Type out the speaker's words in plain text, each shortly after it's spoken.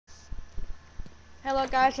Hello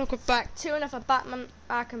guys, welcome back to another Batman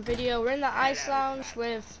Arkham video. We're in the Ice Lounge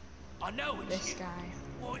with I know it's this you. guy.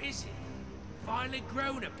 What is it? Finally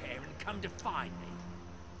grown a pair and come to find me?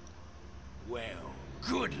 Well,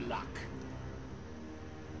 good luck.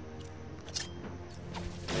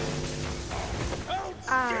 Hold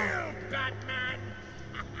still, Batman!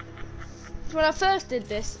 When I first did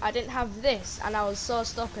this, I didn't have this, and I was so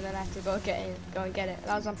stuck, and then I had to go and get it.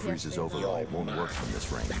 That was on PS3. Freeze's override won't work from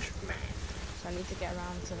this range. So I need to get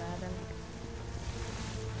around to there then.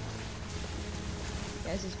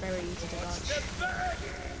 Yeah, this is very easy to dodge.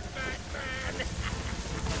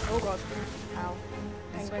 Oh god. Ow.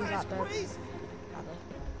 Penguins that birds.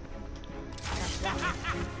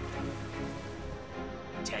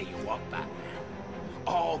 Tell you what, Batman.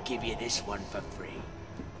 I'll give you this one for free.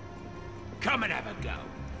 Come and have a go.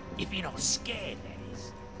 If you're not scared, that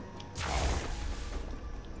is.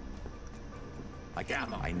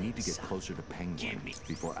 I need to get closer to Penguin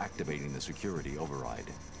before activating the security override.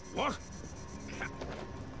 What?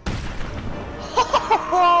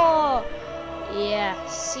 Yeah,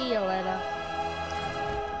 see you later.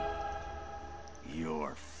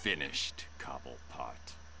 You're finished,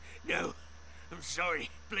 Cobblepot. No, I'm sorry.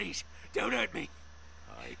 Please, don't hurt me.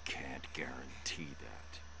 I can't guarantee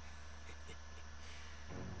that.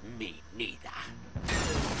 Me neither.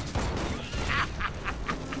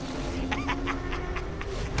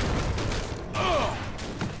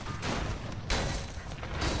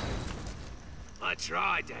 I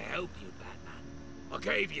tried to help you, Batman. I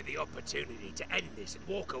gave you the opportunity to end this and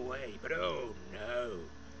walk away, but oh no.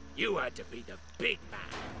 You had to be the big man.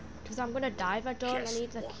 Because I'm gonna die if I don't. Guess I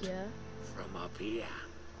need the what? cure. From up here,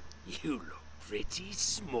 you look pretty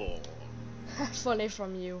small. Funny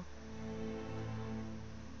from you.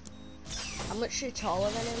 I'm literally taller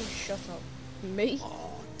than him. Shut up. Me?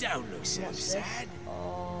 Oh, don't look so What's this? sad.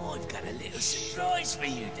 Oh, I've got a little surprise for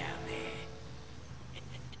you down there.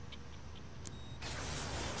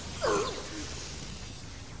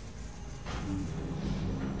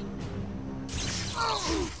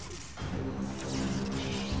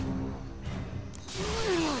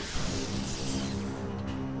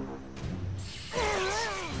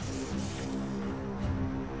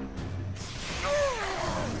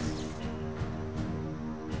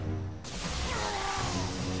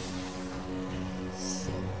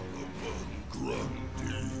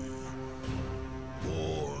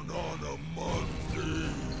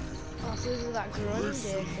 this is that Grundy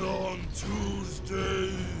thing. On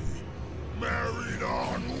Tuesday, married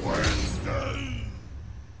on Wednesday.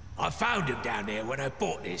 I found him down there when I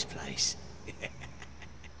bought this place.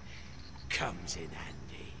 Comes in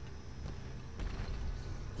handy.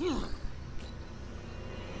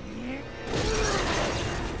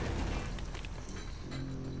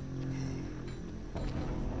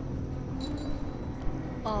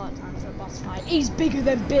 Oh, time for a boss fight. He's bigger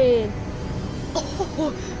than Bane.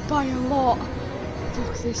 Oh, by a lot.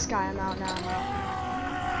 Fuck this guy. I'm out now.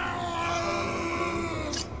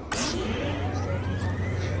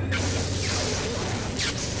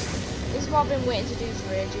 This is what I've been waiting to do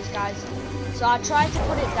for ages, guys. So I tried to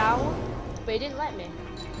put it down, but he didn't let me.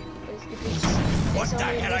 It's because What it's the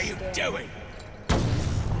only in hell are this you game. doing?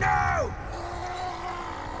 No!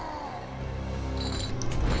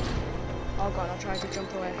 Oh god, I tried to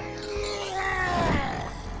jump away.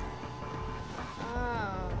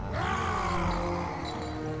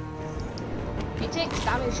 He takes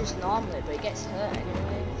damage just normally, but he gets hurt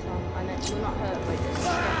anyway. Well, not hurt, but he just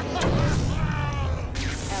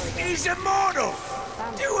there we go. He's immortal!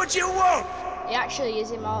 Damn. Do what you want! He actually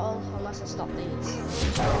is immortal, unless I stop these.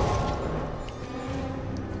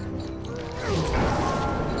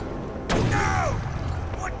 No!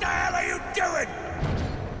 What the hell are you doing?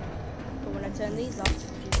 But when I turn these off...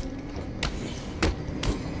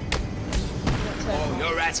 Oh,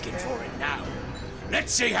 you're asking for it now.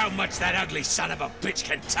 Let's see how much that ugly son of a bitch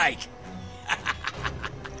can take.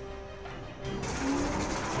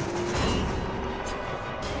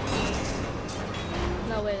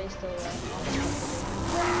 No way they still there.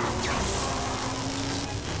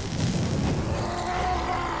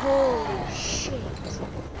 Holy shit.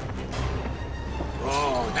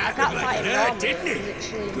 Oh, that That looked like fight it hurt, around didn't was it?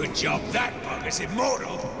 literally- Good job that bugger's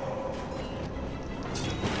immortal.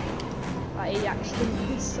 Like, he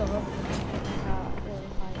actually is so... can't really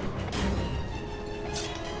fight.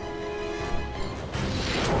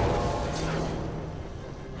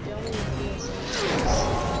 The only real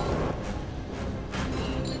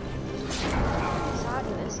side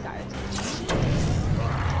of this guy.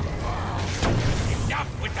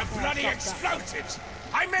 Enough with the bloody stop that. explosives!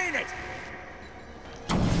 I mean it!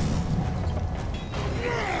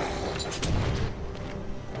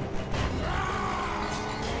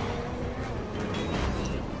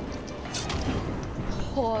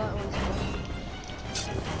 Oh, that one's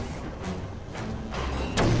good.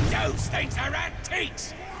 Those things are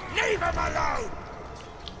antiques! Leave them alone!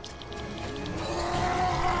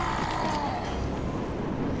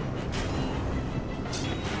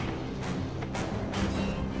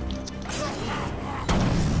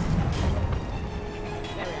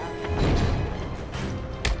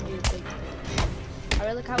 I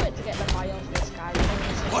really can't wait to get the fire off this guy.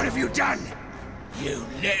 What have you done? You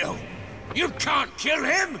little... You can't kill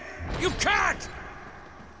him! You can't!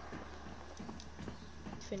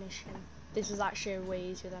 Finish him. This is actually way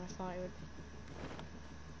easier than I thought it would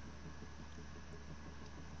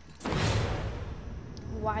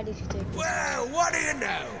be. Why did you take this? Well, what do you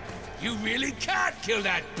know? You really can't kill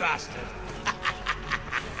that bastard!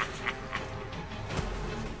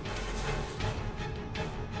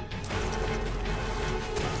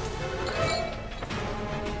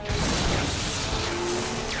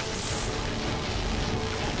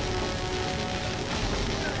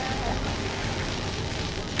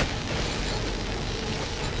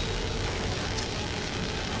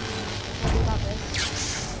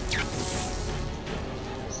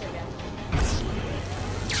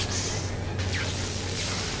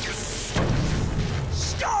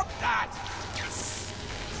 Stop that!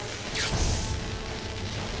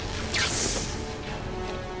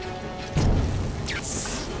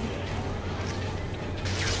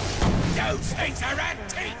 Those things are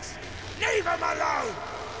antiques! Leave them alone!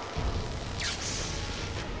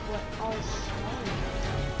 What? Oh,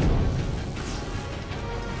 sorry.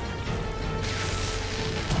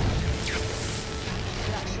 It's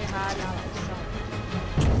actually hard now that it's shot.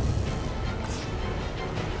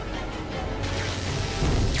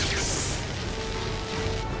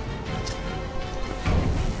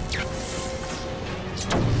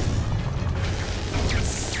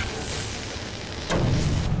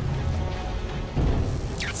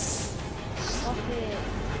 Stop it,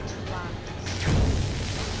 twat.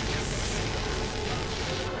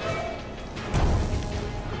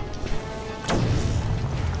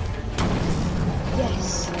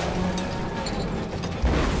 Yes.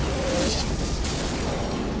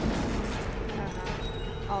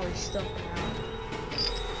 Oh, he's stuck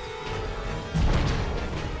now.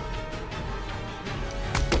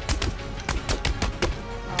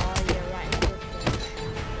 Oh, you're right.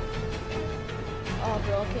 Oh, I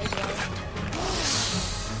broke it as well.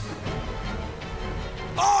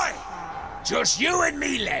 Oi! Just you and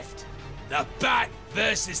me left. The bat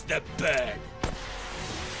versus the bird.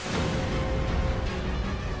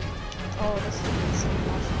 Oh, this is so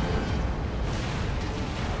awesome.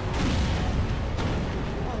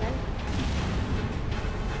 Oh, then.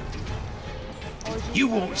 Oh, You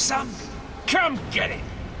want some? Come get it!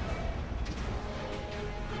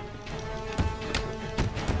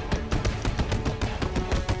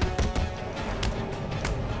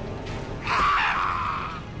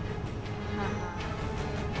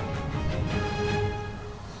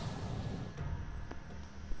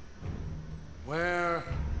 Where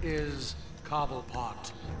is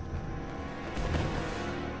Cobblepot?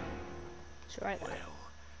 It's right there.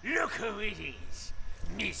 Well, look who it is.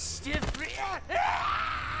 Mr.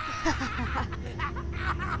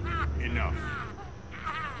 Enough.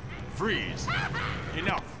 Freeze.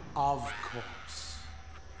 Enough. Of course.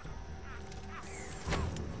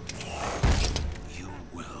 You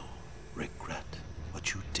will regret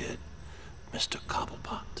what you did, Mr.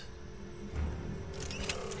 Cobblepot.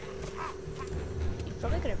 He's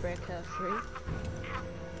probably gonna break her free.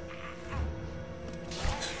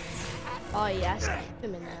 Oh yes,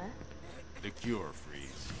 him in there. The cure,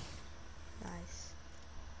 Freeze. Nice.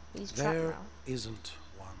 He's trapped There now. isn't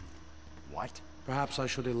one. What? Perhaps I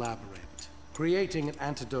should elaborate. Creating an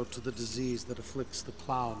antidote to the disease that afflicts the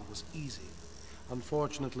clown was easy.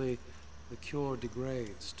 Unfortunately, the cure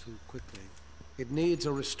degrades too quickly. It needs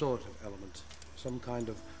a restorative element, some kind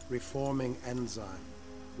of reforming enzyme.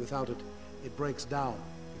 Without it, it breaks down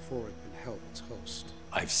before it can help its host.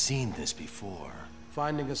 I've seen this before.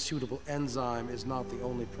 Finding a suitable enzyme is not the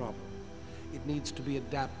only problem. It needs to be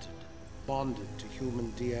adapted, bonded to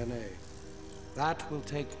human DNA. That will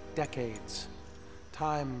take decades.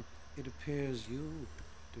 Time, it appears, you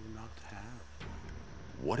do not have.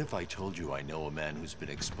 What if I told you I know a man who's been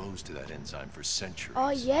exposed to that enzyme for centuries?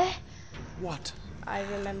 Oh yeah, What? I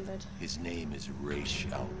remembered. His name is Ra's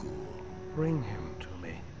al Ghul. Bring him to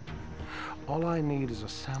me. All I need is a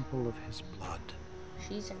sample of his blood.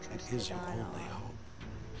 She's It interested. is your I know. only hope.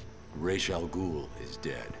 Ra's al Ghul is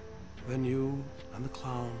dead. Then you and the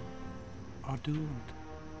clown are doomed.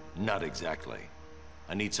 Not exactly.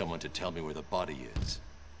 I need someone to tell me where the body is.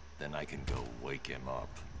 Then I can go wake him up.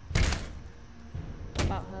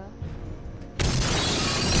 about her.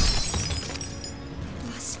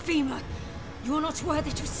 Blasphemer! You are not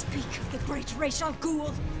worthy to speak of the great Ra's al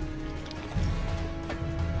Ghul.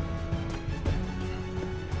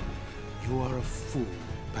 You are a fool,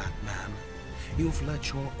 Batman. You've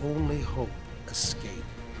let your only hope escape.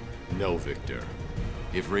 No, Victor.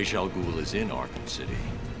 If Ra's al Ghul is in Arkham City,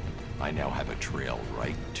 I now have a trail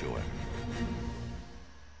right to him.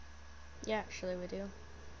 Yeah, actually we do.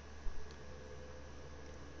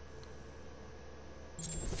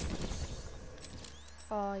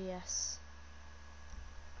 Oh yes.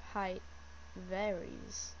 Height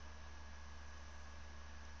varies.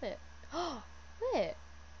 Wait. Oh, wait.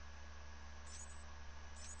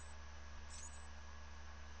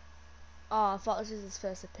 Oh, I thought this was his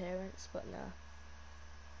first appearance, but no.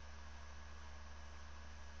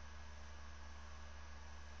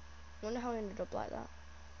 I wonder how he ended up like that.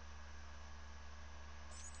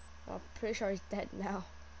 Oh, I'm pretty sure he's dead now.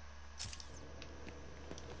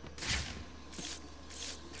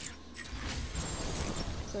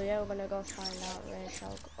 So yeah, we're gonna go find out Ra's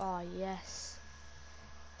al Ghul. Oh yes.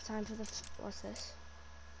 It's time for the. What's this?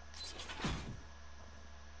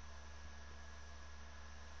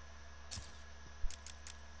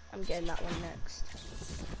 I'm getting that one next.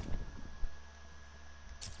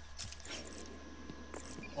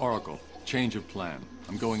 Oracle, change of plan.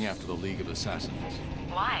 I'm going after the League of Assassins.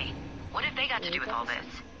 Why? What have they got to do with all this?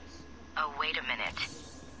 Oh, wait a minute.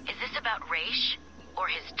 Is this about Ra's or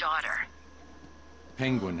his daughter?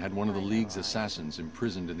 Penguin had one of the League's assassins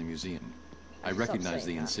imprisoned in the museum. I recognize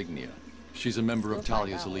the insignia. She's a member of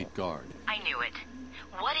Talia's elite guard. I knew it.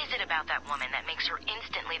 What is it about that woman that makes her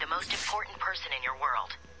instantly the most important person in your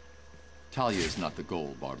world? Talia is not the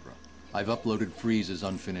goal, Barbara. I've uploaded Freeze's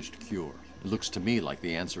unfinished cure. It looks to me like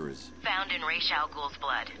the answer is... found in Ra's al Ghul's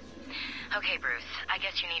blood. Okay, Bruce, I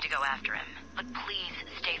guess you need to go after him. But please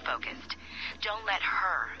stay focused. Don't let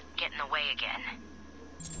her get in the way again.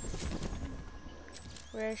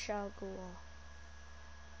 Ra's al Ghul.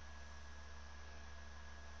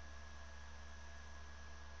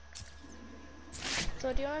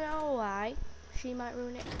 So do you know why she might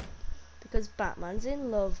ruin it? Because Batman's in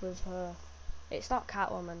love with her. It's not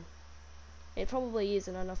Catwoman. It probably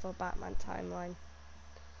isn't enough for Batman timeline.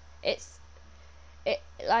 It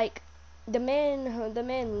like the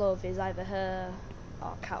main love is either her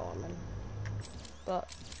or Catwoman,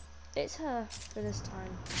 but it's her for this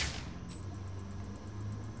time.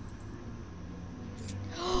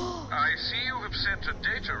 I see you have sent a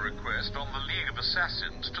data request on the League of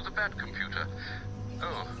Assassins to the Bat computer.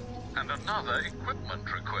 Oh, and another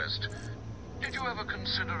equipment request. Did you ever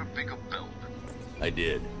consider a bigger build? I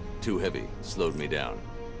did. Too heavy. Slowed me down.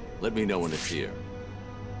 Let me know when it's here.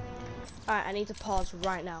 Alright, I need to pause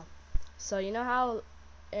right now. So you know how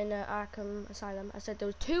in Arkham Asylum I said there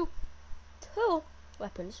was two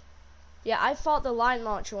weapons? Yeah, I thought the line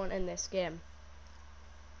launcher one in this game.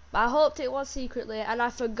 But I hoped it was secretly, and I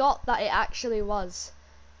forgot that it actually was.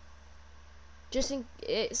 Just in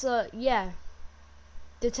it's yeah.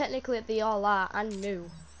 Technically they all are and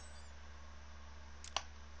new.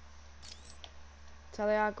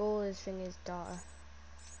 Talia al Ghul is Thingy's daughter.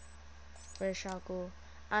 Ra's al Ghul.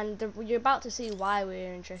 And you're about to see why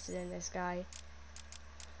we're interested in this guy.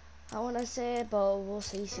 I want to say, but we'll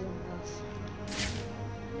see soon enough.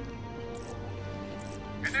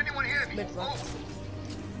 Can anyone hear me? Oh.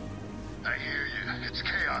 I hear you. It's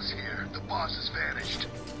chaos here. The boss has vanished.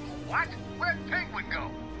 What? Where'd Penguin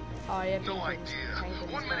go? Oh yeah, no idea.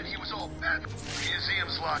 One minute he was all bad. The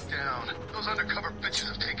museum's locked down. Those undercover bitches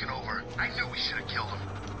have taken over. I knew we should have killed them.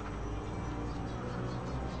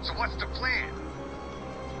 So what's the plan?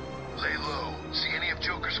 Lay low. See any of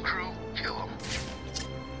Joker's crew? Kill them.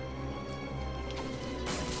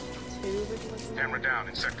 Camera down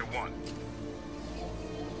in Sector 1.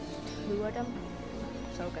 Who are them?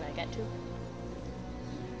 So can I get to?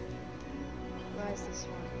 Where's this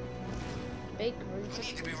one? Big room.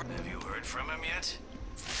 Have you heard from him yet?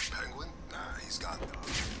 Penguin? Nah, he's gone.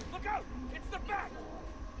 Look out! It's the Bat!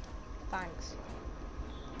 Thanks.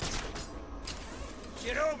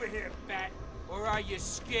 Get over here, Bat! Or are you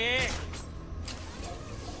scared?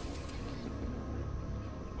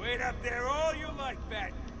 Wait up there all you like,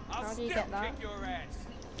 Bat. I'll How do you still get that? kick your ass.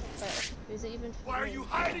 But is it even? Why are you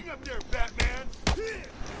hiding up there, Batman?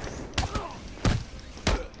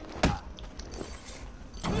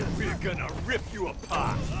 We're gonna rip you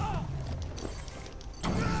apart!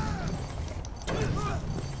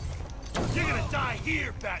 You're gonna die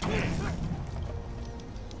here, Batman!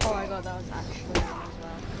 Oh my god, that was actually him as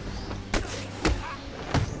well.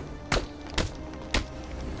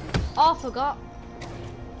 Oh, I forgot.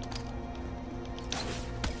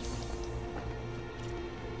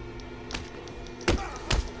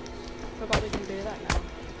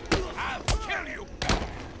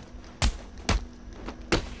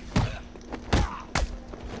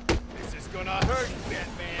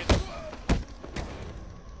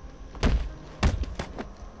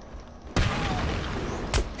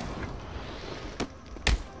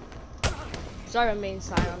 Sorry I'm being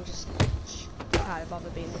silent, I'm just can't bother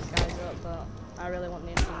beating these guys up, but I really want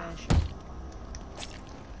the information.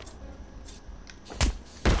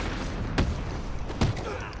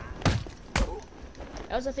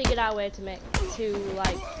 I also figured out a way to make two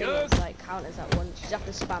like things, like counters at once. You just have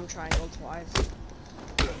to spam triangle twice.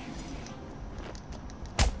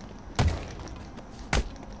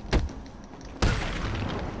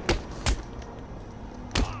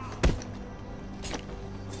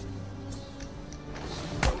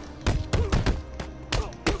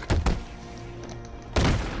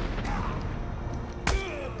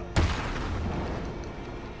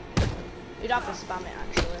 You'd have to spam it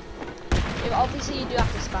actually. Obviously you do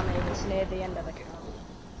have to spam it if it's near the end of the count.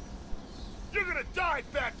 You're gonna die,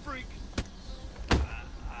 fat freak!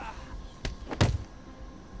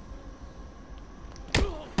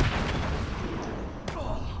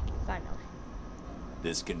 Finally.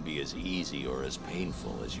 This can be as easy or as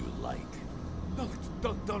painful as you like. No,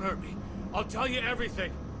 don't hurt me. I'll tell you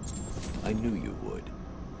everything. I knew you would.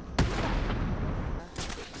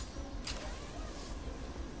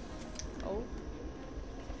 Oh.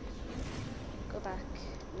 Go back.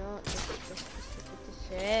 No, this.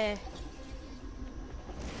 Yeah.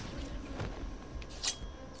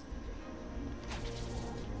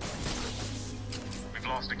 We've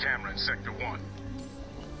lost a camera in Sector 1.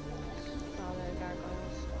 Oh, there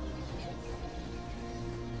gargoyles.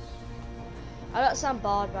 I don't sound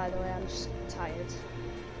bored, by the way. I'm just tired. I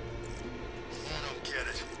don't get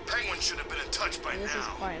it. Penguin should have been in touch by This now. is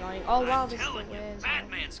quite annoying. Oh wow, this is the Telling you, way.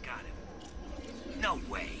 Batman's got him. No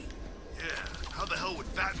way. Yeah, how the hell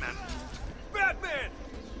would Batman? Batman!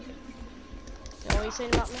 You know what you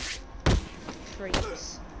saying about me? Freaks.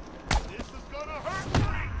 This is gonna hurt me!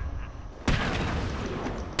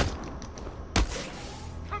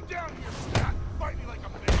 Come down here, Stat! Fight me like a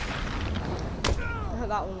man!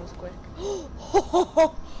 That one was quick.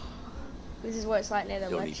 This is what it's like near the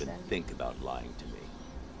Don't ledge even then. think about lying to me.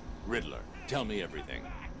 Riddler, tell me everything.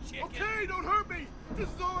 Okay, don't hurt me! This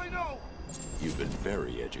is all I know! You've been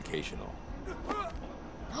very educational.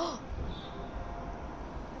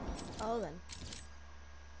 Oh then.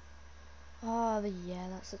 Oh yeah,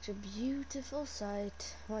 that's such a beautiful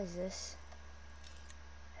sight. What is this?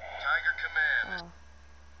 Tiger Command.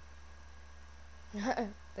 Oh.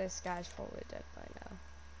 This guy's probably dead by now.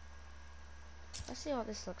 Let's see what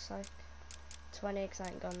this looks like. 20 because I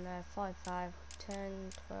ain't gone there. 5, 5,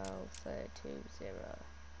 10, 12, 32, 0.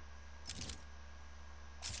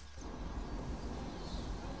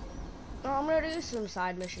 Oh, I'm gonna do some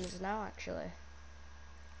side missions now actually.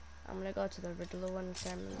 I'm gonna go to the Riddler one because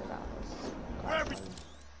I remember that was quite fun.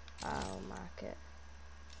 I'll mark it.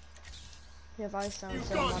 Your voice sounds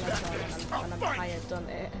so monotone when I'm tired, doesn't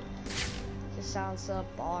it? It just sounds so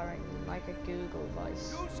boring, like a Google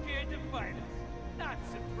voice. Too scared to fight us. Not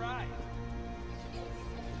surprised.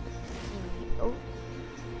 Oh.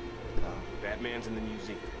 Batman's in the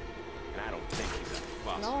museum, and I don't think he's a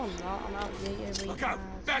fossil. No, I'm not. I'm out here. Look out!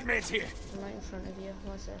 Batman's here! I'm right in front of you.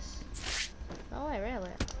 What's this? Oh wait,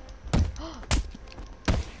 really? Oh,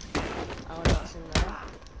 what's in there?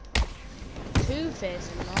 Two-Face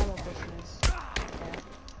and normal business.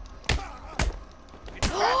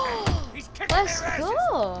 He's Let's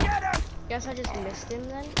go! Guess I just missed him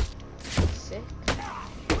then. Sick.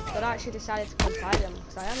 But I actually decided to come fight him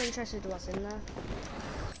because I am interested in what's in there.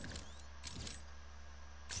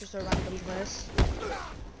 Just a random place.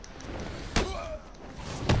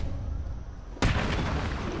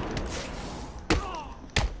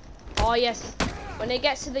 Oh yes, when it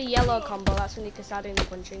gets to the yellow combo, that's when you can start doing the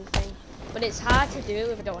punching thing. But it's hard to do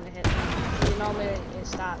if you don't want to hit them. So normally it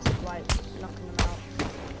starts with like knocking them out.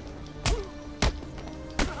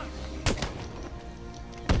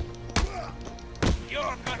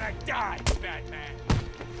 You're gonna die, Batman!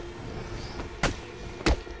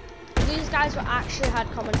 If these guys were actually had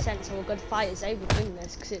common sense and were good fighters, they would win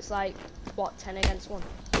this because it's like, what, 10 against 1?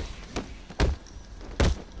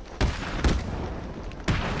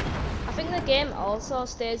 I think the game also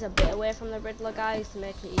stays a bit away from the Riddler guys to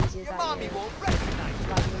make it easier that Mommy won't recognize you.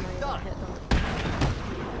 hit them.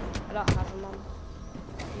 I don't have a mom.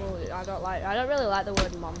 Well, I don't really like the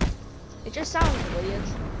word mom. It just sounds weird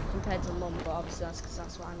compared to mum, but obviously that's because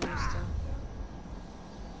that's what I'm used to.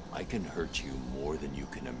 I can hurt you more than you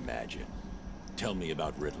can imagine. Tell me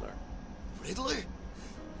about Riddler. Riddler?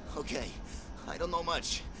 Okay, I don't know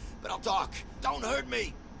much, but I'll talk. Don't hurt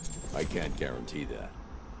me! I can't guarantee that.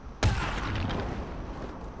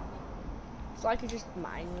 So I could just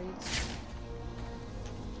mind reads.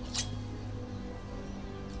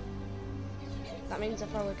 That means I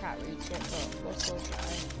probably can't reach it, but we'll still try.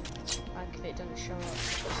 Like if it doesn't show up.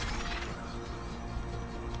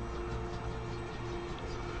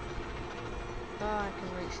 Oh, I can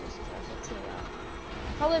reach this first. Look at that.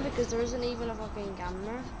 Probably because there isn't even a fucking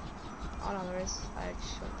camera. Oh no, there is. I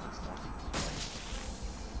just went past that.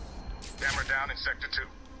 Camera down in Sector 2.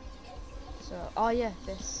 So, oh yeah,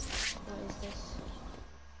 this. What is this?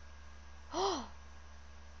 Oh!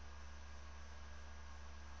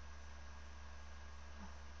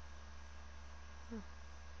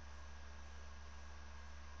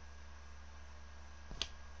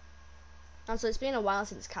 And so it's been a while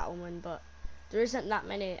since Catwoman, but there isn't that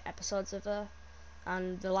many episodes of her,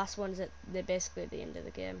 and the last one's they're basically at the end of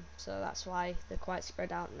the game, so that's why they're quite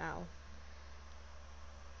spread out now.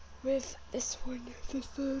 With this one, the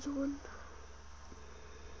third one,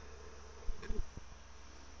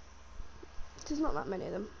 there's not that many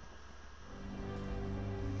of them.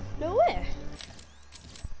 No way!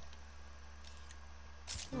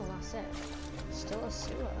 Oh, that's it. Still a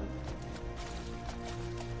sewer.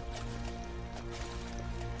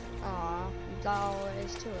 Aw, is that all there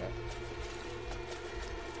is to it?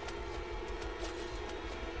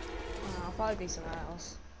 Oh, I'll probably be somewhere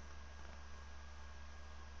else.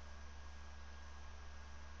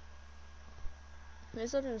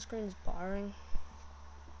 This loading screen is boring.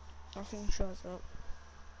 Nothing shows up.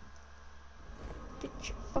 Get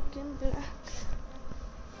your fucking back.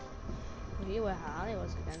 Maybe where Harley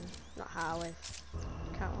was again. Not Harley.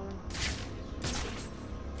 Catwoman.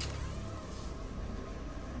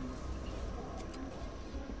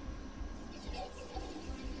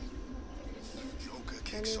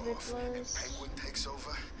 Kicks off and Penguin takes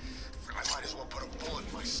over. I might as well put a bullet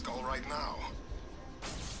in my skull right now.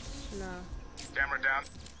 No. Camera down.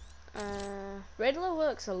 Riddler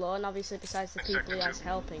works alone, obviously, besides the people he has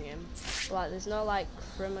helping him. But like, there's no like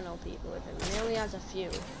criminal people with him. And he only has a few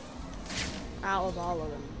out of all of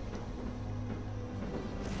them.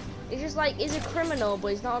 He's just like, he's a criminal, but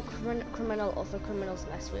he's not a criminal other criminals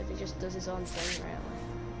mess with. He just does his own thing, really.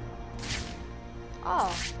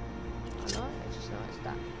 Oh. I know, I just noticed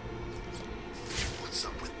that. What's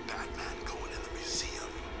up with Batman going in the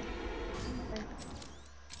museum?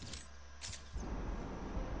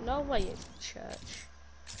 No way it's church.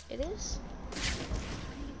 It is?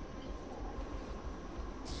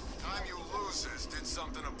 Time you losers did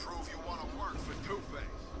something to prove you want to work for Two-Face.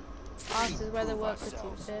 Oh, this is where they work for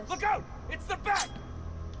Two-Face. Look out! It's the Bat!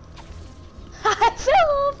 I fell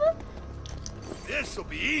over! This'll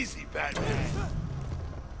be easy, Batman.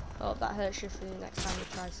 Oh, that hurts your feeling next time you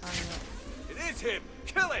try signing up. It is him!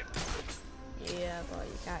 Kill him! Yeah, but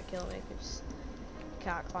you can't kill me because you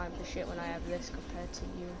can't climb the shit when I have this compared to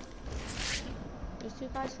you. These two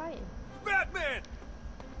guys fighting. Batman!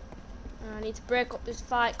 I need to break up this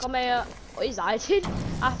fight. Come here. Oh, he's hiding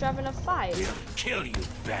after having a fight. We'll kill you,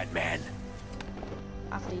 Batman.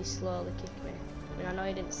 After he slowly kicked me. I mean, I know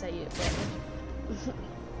he didn't say it, but...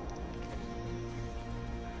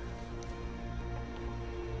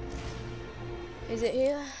 Is it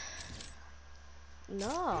here?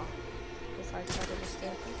 No. If I tried to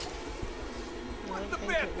mistake it. What's the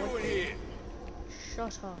Bat doing here?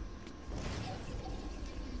 Shut up.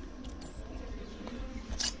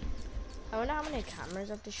 I wonder how many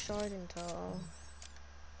cameras I've destroyed in total.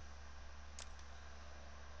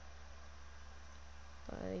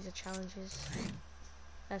 These are challenges.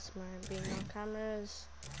 That's might be no cameras.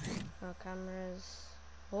 No cameras.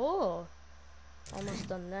 Oh! Almost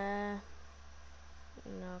done there.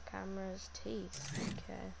 No cameras. Teeth.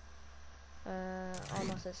 Okay.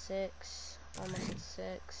 Almost at 6. Almost at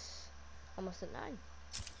 6. Almost at 9.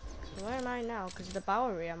 So where am I now? Because the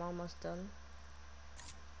Bowery I'm almost done.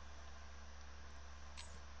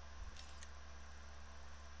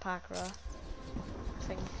 Park Row, I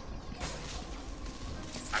think.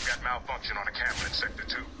 I've got malfunction on a camera in Sector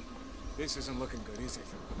 2. This isn't looking good, is it?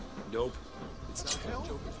 Nope. It sounds like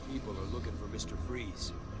Joker's people are looking for Mr.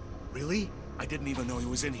 Freeze. Really? I didn't even know he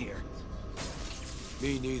was in here.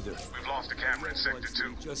 Me neither. We've lost a camera in Sector 2.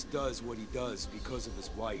 He just does what he does because of his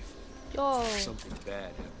wife. Yo. Something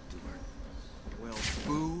bad happened to her. Well,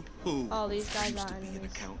 boo-hoo. Oh, these guys used are to be an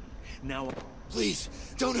enemies. accountant. Now, Please,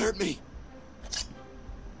 don't hurt me.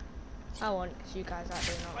 I won't, because you guys are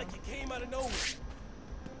doing all like he came out of nowhere.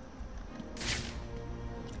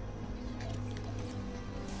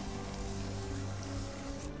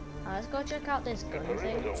 Let's go check out this gun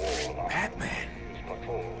thing. Batman.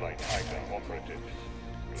 Controlled by Tiger operatives.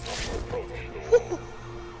 Do not approach the wall.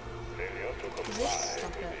 Failure to comply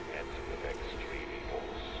Stop will it. be met with extreme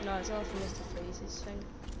force. No, it's all from Mr. Freeze's thing.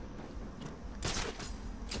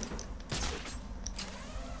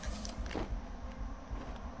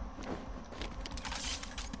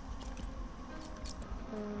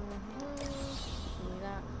 Give me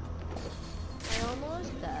that. I'm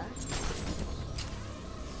almost there.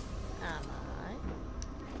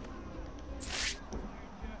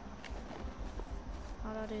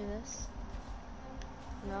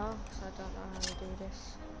 don't know how to do this.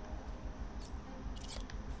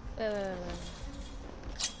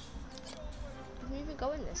 Can we even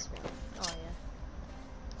go in this one? Oh yeah.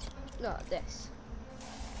 No, this.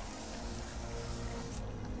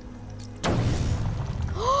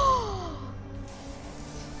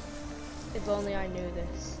 If only I knew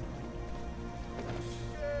this.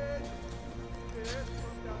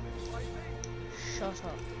 Shut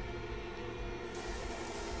up.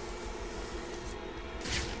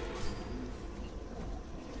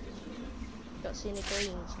 Don't see any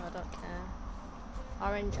green, so I don't care.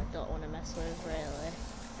 Orange, I don't want to mess with, really.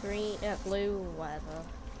 Green, blue, whatever.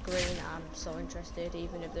 Green, I'm so interested,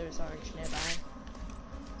 even if there is orange nearby.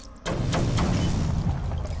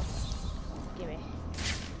 Gimme.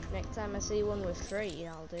 Next time I see one with 3,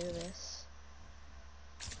 I'll do this.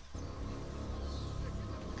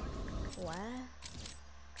 Where?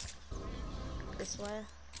 This way?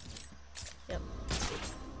 Yep.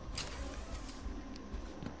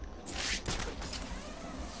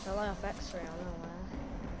 The light off X-ray, I don't know where.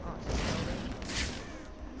 Oh, it's this building.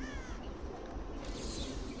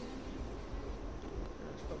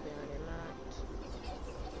 That's probably already marked.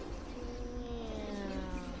 Yeah,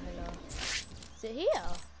 hello. Is it here?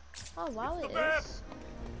 Oh wow, it is.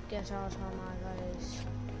 Get out of my guys.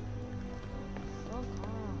 Fuck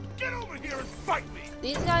off. Get over here and fight me!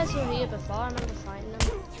 These guys were here before, I remember fighting them.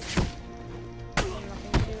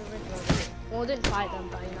 Nothing to do with Riddler. Well, I didn't fight them,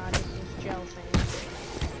 but you know, I did this gel thing.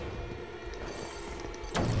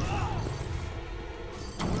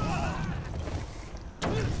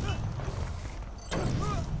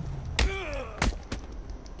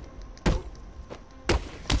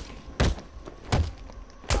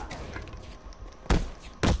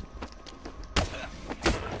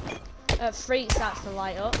 At 3 it starts to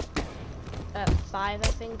light up. At 5 I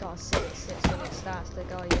think, or 6 when it starts to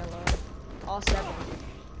go yellow. Or 7.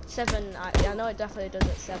 7, I know it definitely does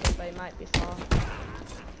at 7, but it might be 4.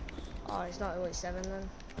 Oh, it's not really 7 then.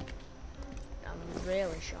 I'm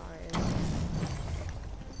really sure it is.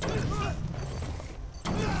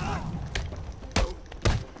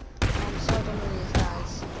 I'm so done with these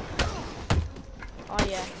guys. Oh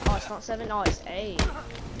yeah, oh it's not 7, oh it's 8.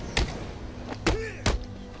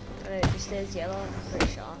 It just stays yellow, I'm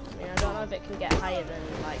pretty sure. I mean, I don't know if it can get higher than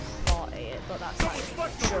like 40, but that's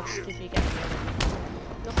like just if you get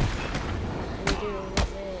nothing. And you do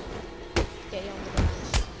get you on the ground.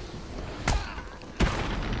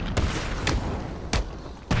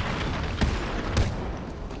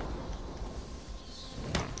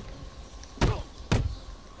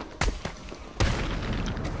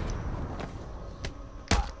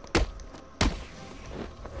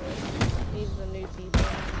 These are the new people.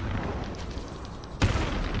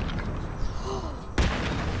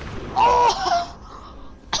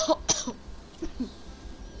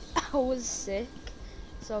 I was sick,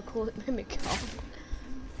 so cool it made me cough.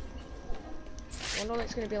 I wonder what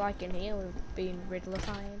it's going to be like in here with being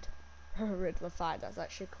Riddler-fied. Riddler-fied, that's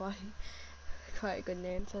actually quite a good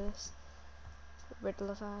name for this.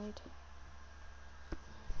 Riddler-fied.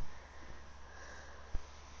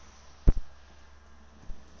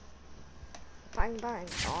 Bang bang,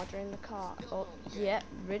 order in the car. Oh, yeah,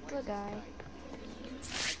 Riddler guy.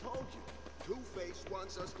 I told you, Two-Face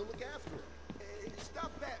wants us to look after him.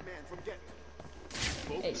 Stop Batman from getting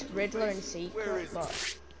him. It's Riddler in secret,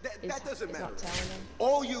 but that doesn't matter. Not telling him.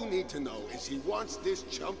 All you need to know is he wants this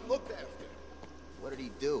chump looked after. What did he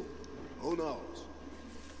do? Who knows?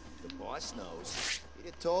 The boss knows. He'd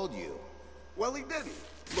have told you. Well, he didn't.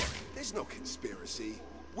 Look, there's no conspiracy.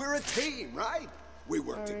 We're a team, right? We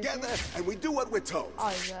work together and we do what we're told. Oh,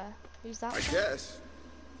 is there? Who's that? I guess.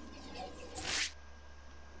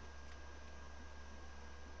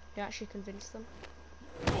 You actually convinced them.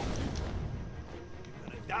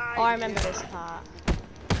 Die, oh, I remember this part.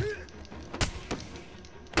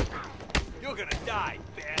 You're gonna die,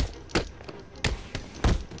 Bat.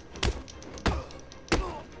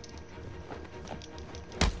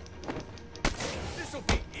 This'll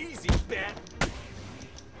be easy, Bat.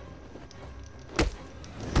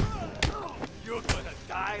 You're gonna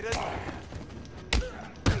die tonight.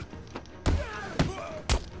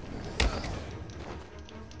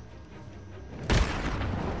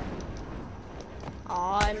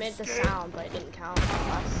 Oh, I made the sound, but it didn't count for the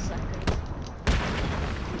last second.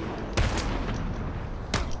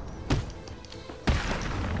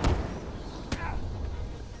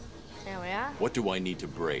 There we are. What do I need to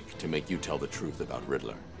break to make you tell the truth about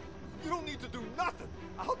Riddler? You don't need to do nothing.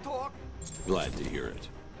 I'll talk. Glad to hear it.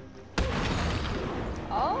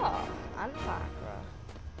 Oh, I'm Farquhar.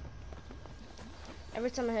 Every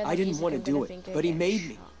time I hear the I didn't music, want to I'm do gonna it, think but he again. made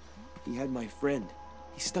me. He had my friend.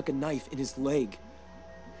 He stuck a knife in his leg.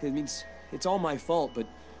 It means it's all my fault, but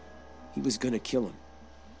he was gonna kill him.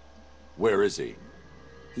 Where is he?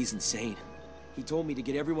 He's insane. He told me to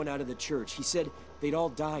get everyone out of the church. He said they'd all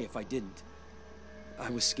die if I didn't. I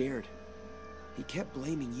was scared. He kept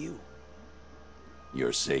blaming you.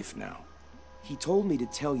 You're safe now. He told me to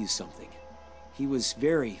tell you something. He was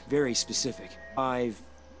very, very specific.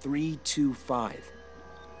 5325.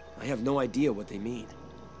 I have no idea what they mean.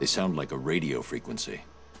 They sound like a radio frequency.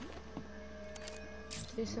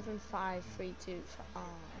 275325.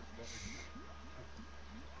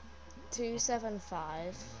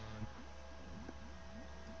 275.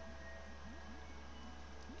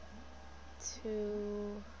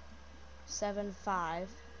 275.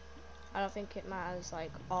 I don't think it matters,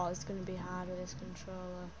 like, oh, it's gonna be hard with this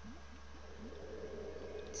controller.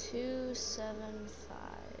 275,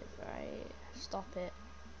 right? Stop it.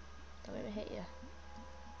 Don't let me hit you.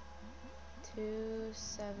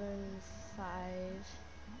 275.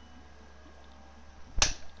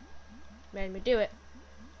 Made me do it.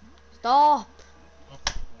 Stop!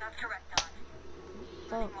 That's correct, Don.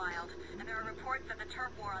 Running wild, and there are reports that the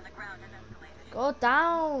turf war on the ground has escalated. Go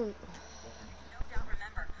down! No doubt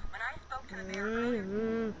remember, when I spoke to the mayor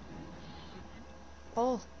earlier...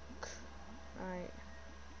 Fuck. Right.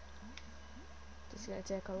 This is gonna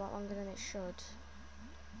take a lot longer than it should.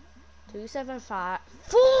 275.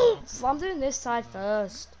 Fuck! So I'm doing this side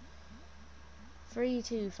first.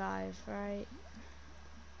 325, right?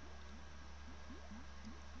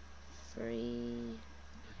 3.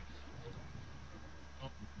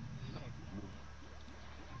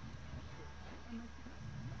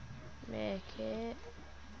 Make it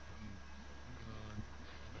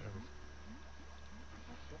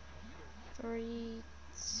 3, 2,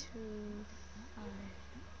 5.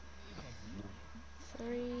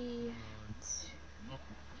 3, 2.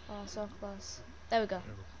 Oh, so close. There we go.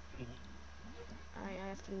 I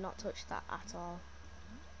have to not touch that at all.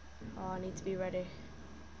 Oh, I need to be ready.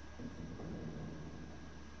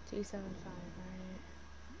 275, right?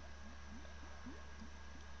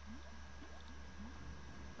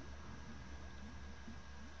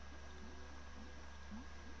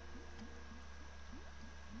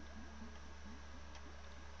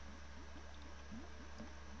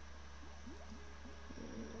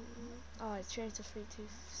 Oh, it's changed to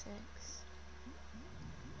 326.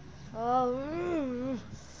 Oh,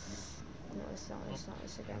 not this, not this, not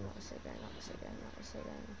this again, not this again, not this again, not this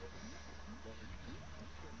again.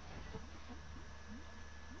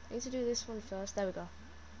 I need to do this one first. There we go.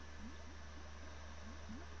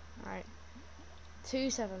 Alright.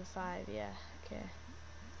 275, yeah, okay.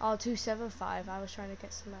 Oh, 275, I was trying to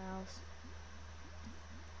get somewhere else.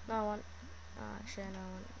 No, I want... Oh, actually, no,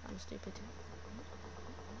 I'm stupid.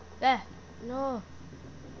 There! No!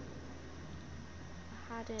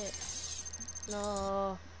 I had it.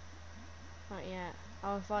 No! Not yet.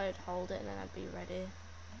 I thought I'd hold it and then I'd be ready.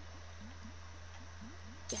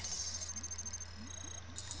 Yes!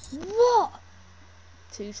 What?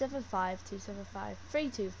 275, 275,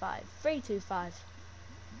 325, 325.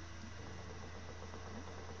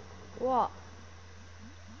 What?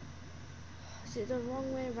 Is it the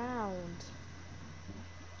wrong way round?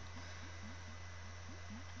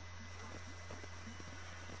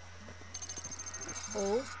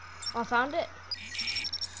 Oh, I found it.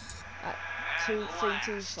 At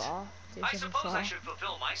 2324. I suppose I should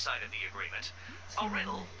fulfill my side of the agreement. A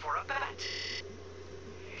riddle for a bat.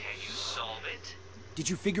 Can you solve it? Did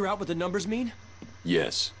you figure out what the numbers mean?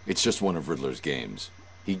 Yes, it's just one of Riddler's games.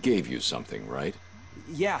 He gave you something, right?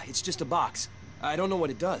 Yeah, it's just a box. I don't know what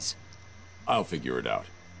it does. I'll figure it out.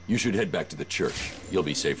 You should head back to the church. You'll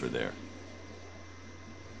be safer there.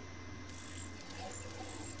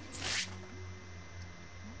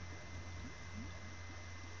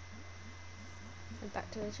 And back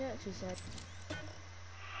to the church, he said.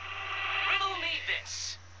 Riddle me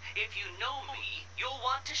this. If you know me, you'll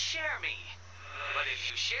want to share me. But if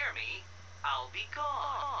you share me, I'll be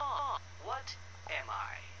gone. What am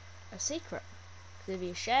I? A secret. Because if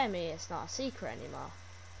you share me, it's not a secret anymore.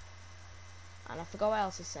 And I forgot what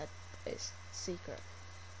else he said. It's secret.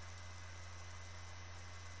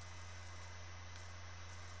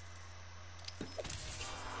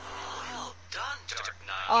 Well done, Dark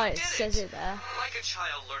Knight. Oh, You it did says it there. Like a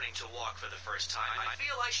child learning to walk for the first time, I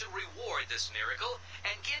feel I should reward this miracle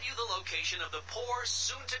and give you the location of the poor,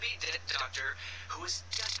 soon-to-be dead doctor who is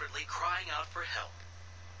desperately crying out for help.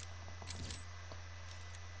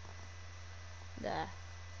 There.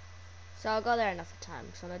 So I'll go there another time,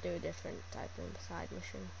 because I'm going to do a different type of side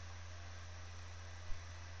mission.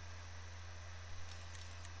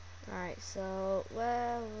 Alright, so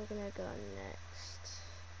where we're going to go next?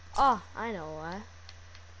 Oh, I know where.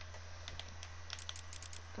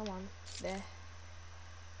 Come on, there.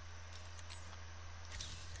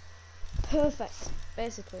 Perfect.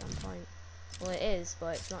 Basically on point. Well, it is,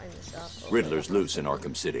 but it's not in the start. Riddler's loose in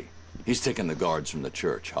Arkham City. He's taken the guards from the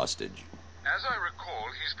church hostage. As I recall,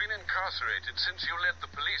 he's been incarcerated since you led the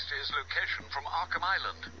police to his location from Arkham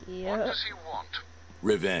Island. Yep. What does he want?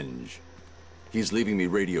 Revenge. He's leaving me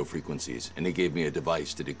radio frequencies, and he gave me a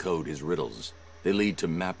device to decode his riddles. They lead to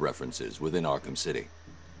map references within Arkham City.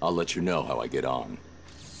 I'll let you know how I get on.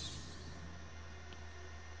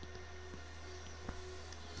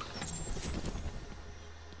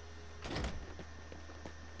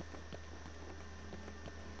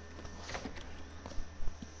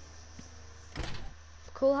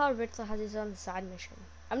 Cool how Riddler has his own side mission.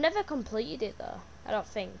 I've never completed it though, I don't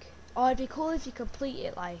think. Oh, it'd be cool if you complete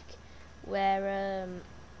it like where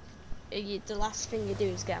the last thing you do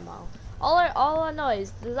is get them all. All I know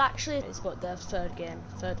is there's actually but the third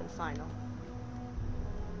and final.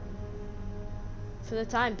 For the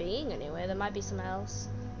time being anyway, there might be something else.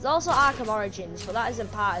 There's also Arkham Origins, but that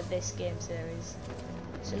isn't part of this game series.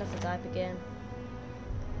 It's another type of game.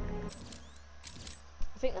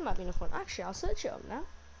 I think there might be enough one. Actually, I'll search it up now.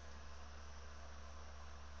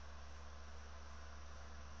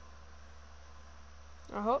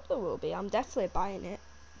 I hope there will be. I'm definitely buying it.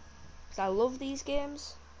 Because I love these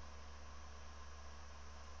games.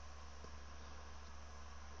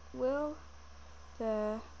 Will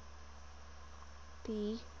there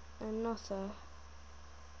be another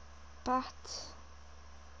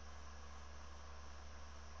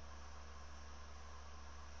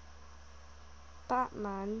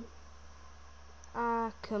Batman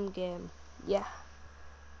Arkham game? Yeah.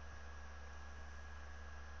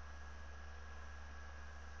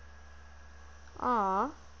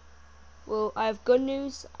 Well, I have good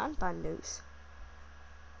news and bad news.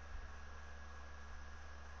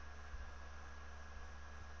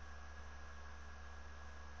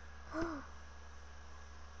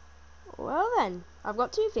 Well then, I've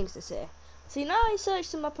got two things to say. See, now I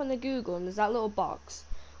searched them up on the Google and there's that little box.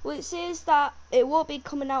 Well, it says that it won't be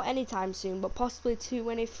coming out anytime soon, but possibly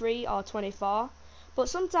 23 or 24. But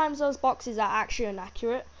sometimes those boxes are actually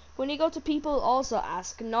inaccurate. When you go to people also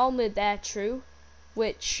ask, normally they're true.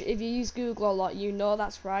 Which, if you use Google a lot, you know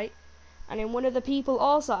that's right. And then one of the people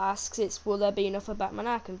also asks, it's will there be enough of Batman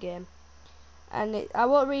Arkham game? And I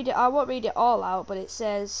won't read it all out, but it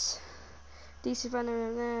says DC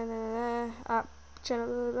app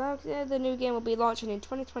channel. The new game will be launching in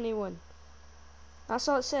 2021. That's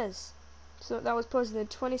all it says. So that was posted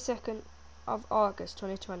the 22nd of August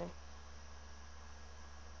 2020.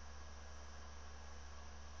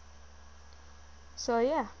 So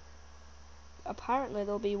yeah. Apparently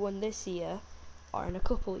there'll be one this year or in a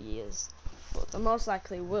couple of years, but there most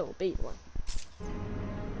likely will be one.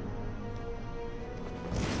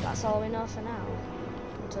 That's all we know for now,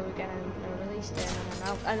 until we get a release date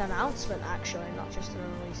and an announcement, actually, not just a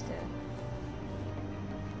release date,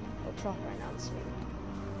 a proper announcement.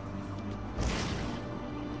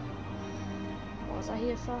 What was I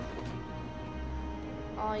here for?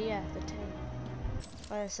 Oh yeah, the tin.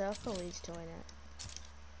 Where the circle leads to in it.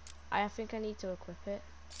 I think I need to equip it.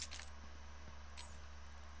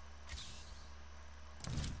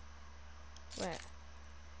 Wait.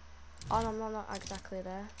 Oh no, I'm not exactly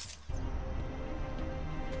there.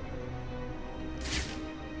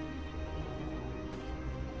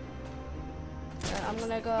 I'm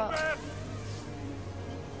gonna go up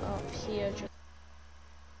here.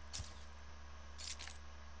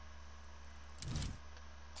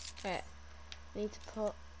 Wait. Need to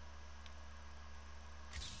put.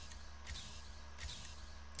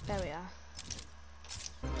 There we are.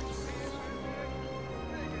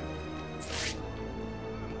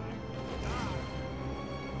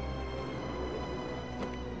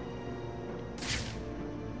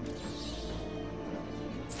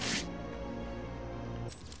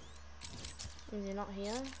 Is he not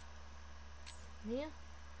here? Here?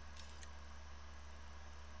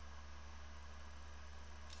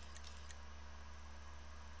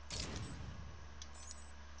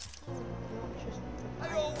 I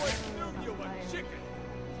always knew you were chicken.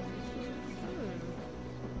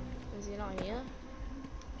 Is he not here?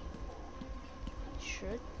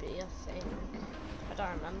 Should be, I think. I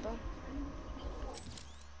don't remember.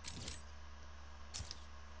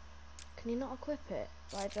 Can you not equip it?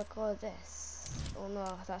 Like, I go this. Oh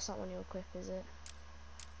no, that's not when you equip, is it?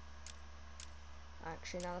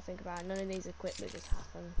 Actually, now I think about it, none of these equipment just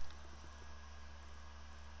happen.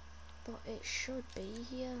 But it should be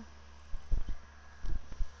here.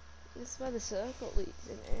 This is where the circle leads,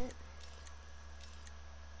 isn't it?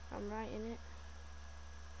 I'm writing it.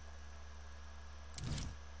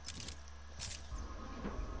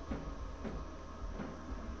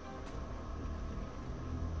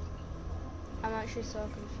 I'm actually so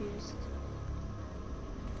confused.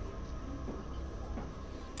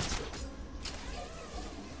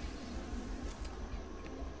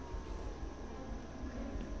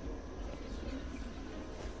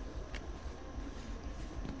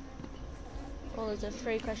 Well, there's a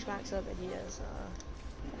 3 question marks over here, so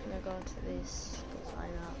I'm gonna go into this to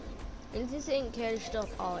find out. Is this ink caged up?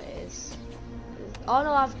 Oh, it is. Oh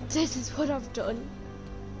no, this is what I've done.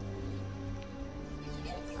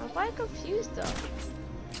 I'm quite confused though.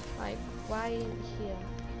 Like, why in here?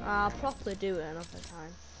 I'll probably do it another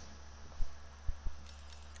time.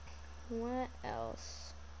 Where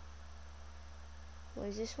else? What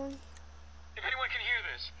is this one? If anyone can hear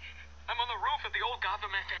this, I'm on the roof of the old Gotham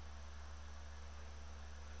Act.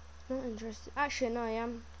 Not interested. Actually, no, I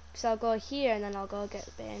am. Because I'll go here and then I'll go get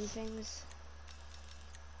the end things.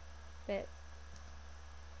 Bit.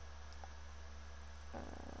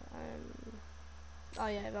 Oh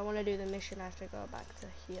yeah, if I want to do the mission, I have to go back to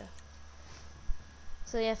here.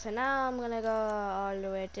 So yeah, for now, I'm gonna go all the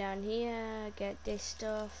way down here, get this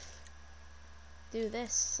stuff, do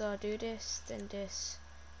this, so do this,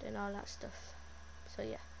 then all that stuff. So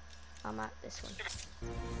yeah, I'm at this one. What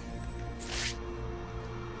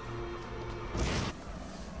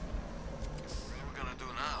are we gonna do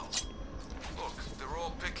now? Look, they're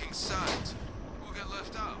all picking sides. Who'll get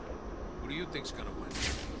left out? Who do you think's gonna win?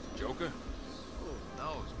 Joker? Who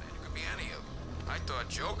knows, man? It could be any of them. I thought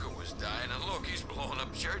Joker was dying, and look, he's blowing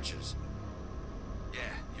up churches. Yeah,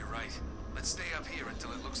 you're right. Let's stay up here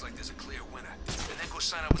until it looks like there's a clear winner, and then go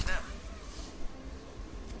sign up with them.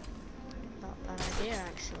 Not a bad idea,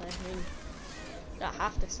 actually. I mean, you don't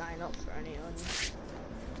have to sign up for anyone.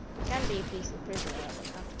 It can be a piece of prisoner, it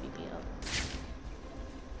doesn't have to be beat up.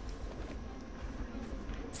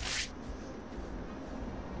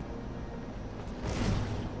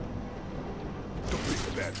 Don't be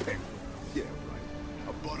a bad penguin. Yeah, right.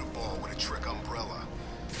 A butterball with a trick umbrella.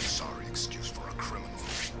 Sorry excuse for a criminal.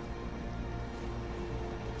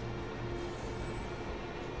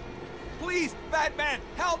 Please, Batman,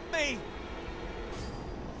 help me!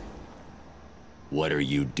 What are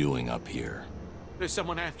you doing up here? There's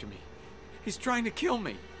someone after me. He's trying to kill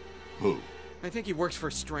me. Who? I think he works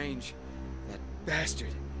for Strange. That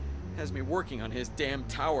bastard has me working on his damn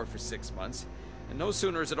tower for 6 months. And no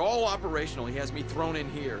sooner is it all operational, he has me thrown in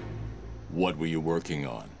here. What were you working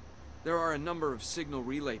on? There are a number of signal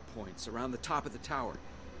relay points around the top of the tower.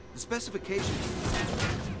 The specifications...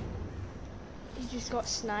 He just got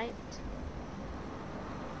sniped.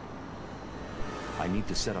 I need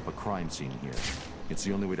to set up a crime scene here. It's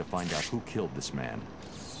the only way to find out who killed this man.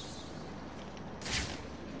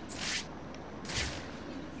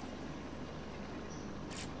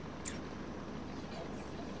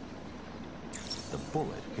 The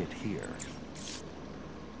bullet hit here.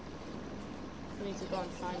 We need to go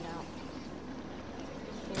and find out.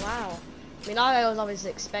 Wow. I mean, I was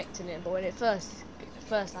obviously expecting it, but when it first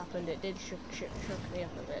happened, it did shook me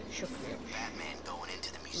up a bit. Shook me up. Batman going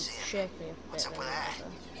into the museum. Shake me up a bit. What's up with that?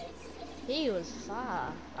 He was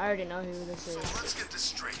far. I already know who this is. So let's get this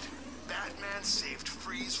straight. Batman saved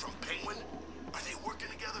Freeze from Penguin? Are they working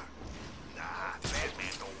together? Nah,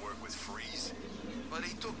 Batman don't work with Freeze. But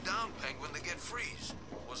he took down Penguin to get Freeze.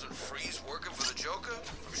 Wasn't Freeze working for the Joker?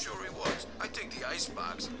 I'm sure he was. I think the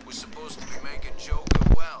icebox was supposed to be making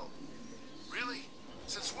Joker well. Really?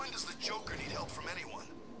 Since when does the Joker need help from anyone?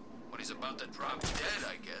 When he's about to drop dead,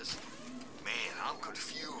 I guess. Man, I'm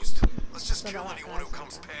confused. Let's just kill anyone who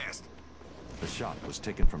comes past. The shot was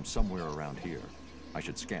taken from somewhere around here. I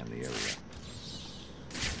should scan the area.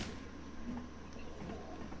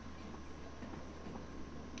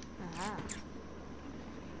 Aha.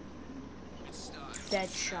 Dead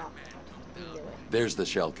shot. There's the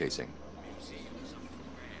shell casing.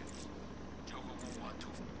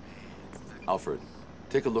 Alfred,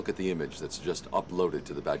 take a look at the image that's just uploaded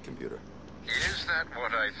to the Bat computer. Is that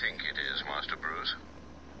what I think it is, Master Bruce?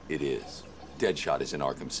 It is. Deadshot is in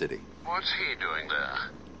Arkham City. What's he doing there?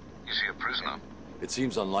 Is he a prisoner? It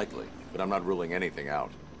seems unlikely, but I'm not ruling anything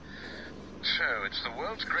out. So, it's the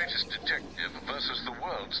world's greatest detective versus the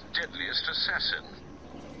world's deadliest assassin.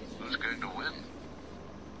 Who's going to win?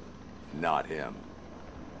 Not him.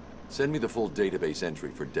 Send me the full database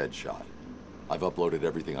entry for Deadshot. I've uploaded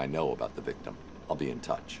everything I know about the victim. I'll be in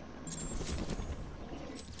touch.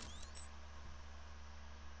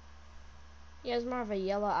 Yeah, it's more of a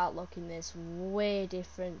yellow outlook in this. Way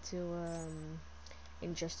different to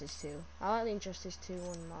Injustice 2. I like the Injustice 2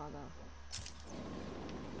 one more though.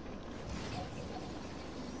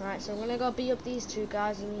 Right, so I'm gonna go beat up these two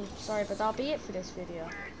guys, and sorry, but that'll be it for this video.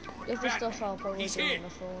 The other stuff I'll probably do on the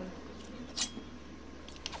phone.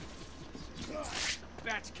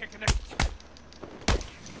 Bat's kicking it.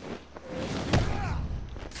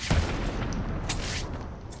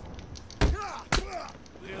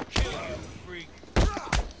 We'll kill you, freak.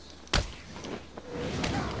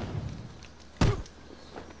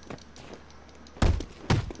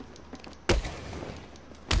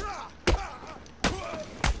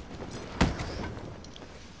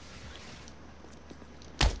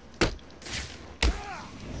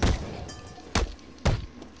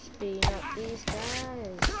 Beating up these guys.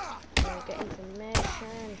 Gonna get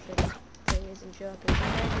information for the things and jokers and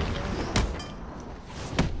everything.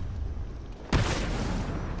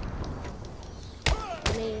 I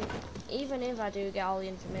mean, even if I do get all the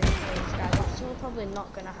information for these guys, I'm still probably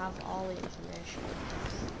not gonna have all the information.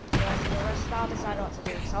 So that's the rest I'll decide what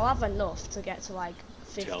to do. So I'll have enough to get to like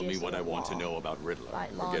 50. Tell me what I want to know about Riddler,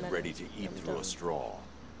 like, or get ready to eat through a straw.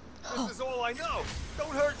 This is all I know.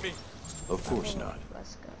 Don't hurt me. Of course not.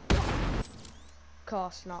 Let's go. Of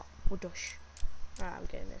course not. Whoosh. Alright, I'm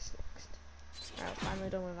getting this next. Alright, finally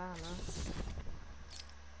done with armor.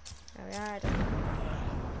 There we are.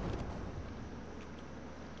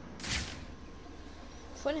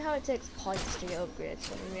 Funny how it takes points to get upgrades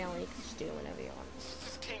when in reality you can just do whenever you want.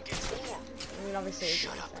 This can't get warm. I mean, obviously.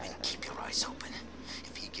 Shut up and keep your eyes open.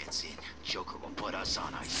 If he gets in, Joker will put us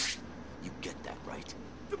on ice. You get that, right?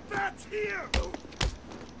 The bat's here!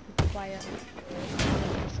 Quiet.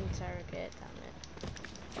 Just interrogate, damn it.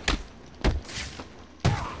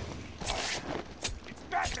 It's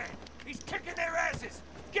Batman! He's kicking their asses!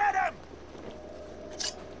 Get him!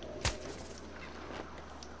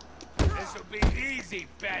 This'll be easy,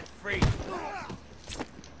 Bat Freak.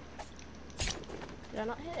 Did I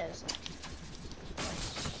not hit it?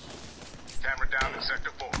 Camera down in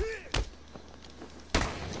Sector 4.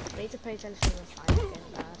 I need to pay attention to the fight getting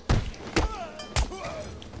bad.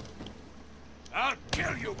 I'll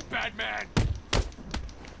kill you, Batman!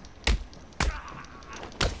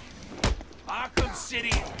 Arkham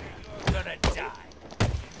City, gonna die.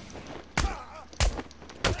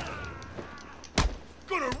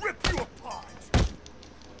 Gonna rip you apart!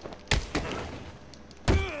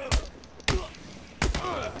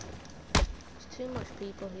 There's too much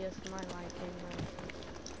people here for my liking, man.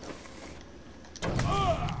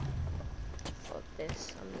 Fuck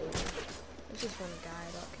this, I'm leaving. There's just one guy,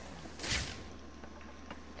 I don't care.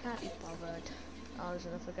 Can't be bothered. Oh, there's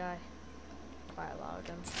another guy. Quite a lot of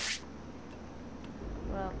them.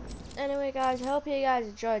 Well, anyway guys, I hope you guys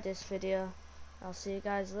enjoyed this video. I'll see you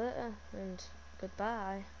guys later, and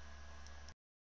goodbye.